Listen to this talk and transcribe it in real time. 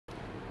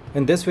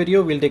In this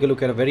video, we'll take a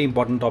look at a very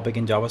important topic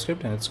in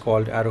JavaScript, and it's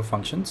called arrow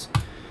functions.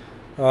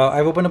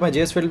 I've opened up my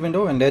JS field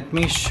window, and let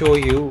me show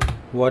you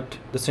what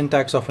the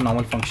syntax of a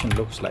normal function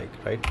looks like,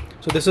 right?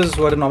 So this is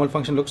what a normal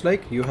function looks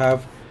like. You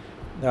have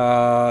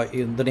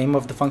the name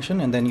of the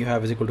function, and then you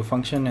have is equal to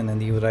function, and then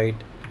you write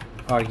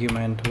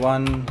argument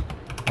 1,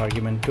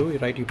 argument 2,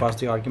 right? You pass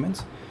the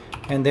arguments,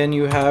 and then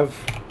you have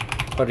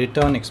a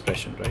return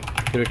expression, right?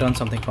 You return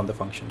something from the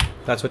function.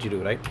 That's what you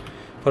do, right?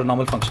 For a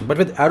normal function. But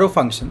with arrow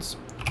functions,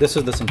 this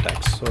is the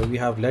syntax. So we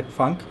have let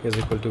func is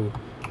equal to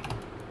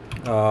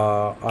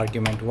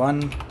argument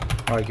 1,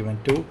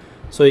 argument 2.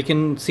 So you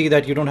can see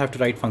that you don't have to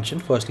write function.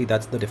 Firstly,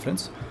 that's the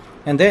difference.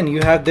 And then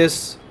you have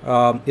this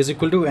is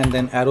equal to and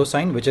then arrow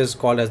sign, which is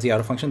called as the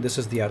arrow function. This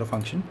is the arrow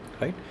function,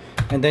 right?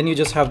 And then you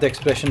just have the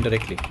expression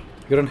directly.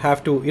 You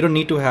don't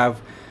need to have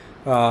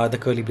the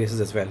curly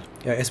braces as well,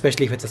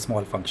 especially if it's a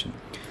small function.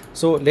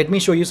 So let me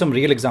show you some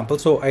real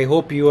examples. So I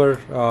hope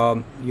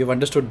you've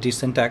understood the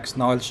syntax.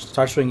 Now I'll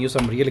start showing you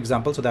some real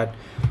examples so that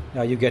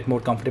you get more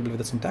comfortable with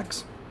the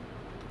syntax.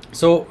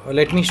 So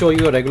let me show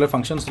you a regular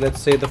function. So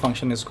let's say the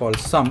function is called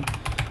sum,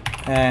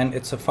 and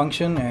it's a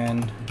function,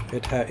 and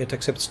it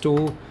accepts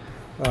two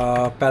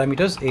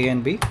parameters, a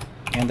and b,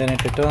 and then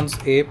it returns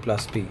a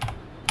plus b.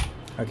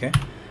 Okay,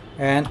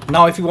 and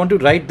now if you want to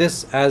write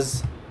this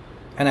as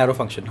an arrow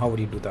function, how would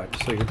you do that?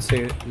 So you'd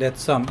say let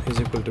sum is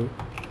equal to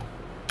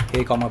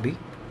a comma b,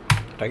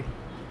 right?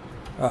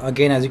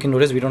 Again, as you can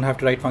notice, we don't have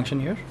to write function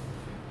here.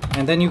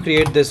 And then you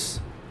create this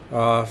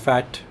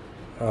fat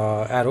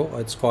arrow.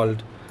 It's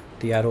called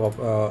the arrow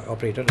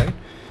operator, right?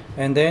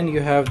 And then you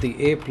have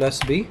the a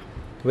plus b,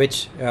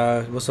 which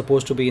was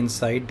supposed to be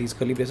inside these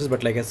curly braces.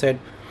 But like I said,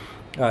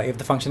 if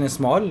the function is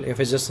small, if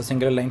it's just a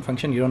single line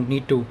function, you don't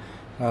need to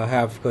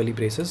have curly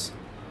braces.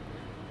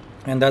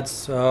 And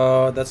that's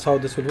how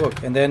this will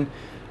work. And then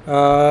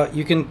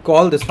you can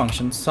call this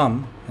function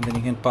sum, and then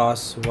you can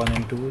pass 1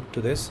 and 2 to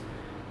this.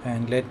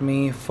 And let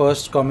me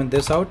first comment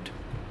this out,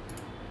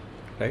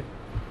 right?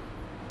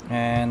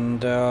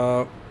 And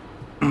I'll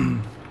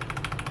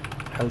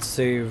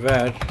say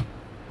where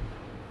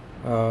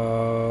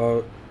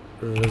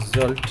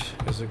result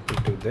is equal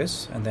to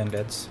this, and then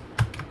let's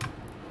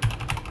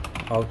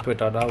output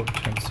that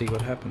out and see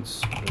what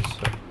happens.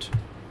 Result.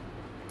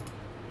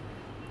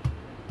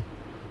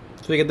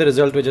 So we get the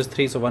result, which is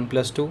 3. So 1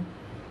 plus 2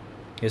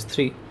 is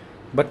 3.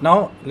 But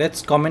now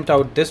let's comment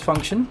out this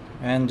function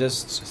and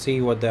just see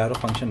what the arrow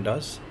function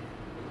does.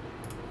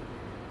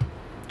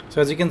 So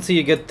as you can see,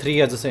 you get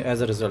 3 as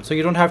a result. So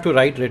you don't have to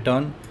write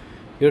return,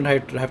 you don't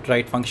have to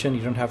write function,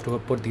 you don't have to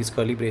put these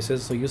curly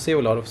braces. So you save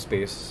a lot of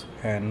space,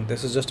 and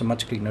this is just a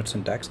much cleaner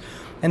syntax.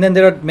 And then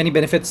there are many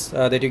benefits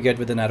that you get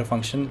with an arrow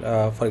function.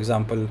 For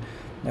example,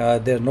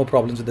 there are no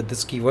problems with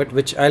this keyword,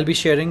 which I'll be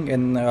sharing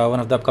in one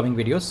of the upcoming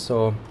videos,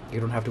 so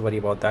you don't have to worry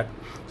about that.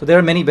 So there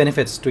are many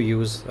benefits to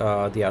use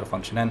the arrow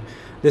function, and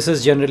this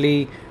is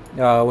generally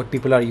what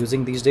people are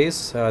using these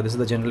days. This is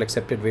the general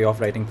accepted way of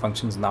writing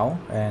functions now,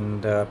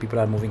 and people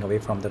are moving away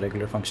from the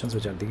regular functions,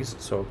 which are these.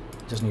 So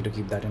just need to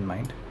keep that in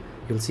mind.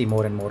 You'll see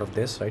more and more of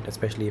this, right?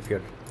 Especially if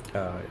you're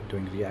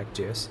doing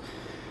React.js.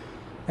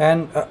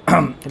 And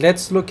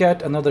let's look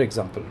at another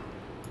example.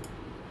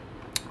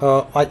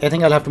 I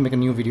think I'll have to make a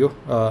new video.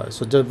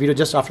 So the video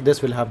just after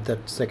this will have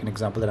that second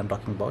example that I'm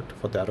talking about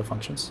for the arrow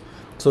functions.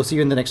 So see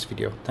you in the next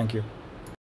video. Thank you.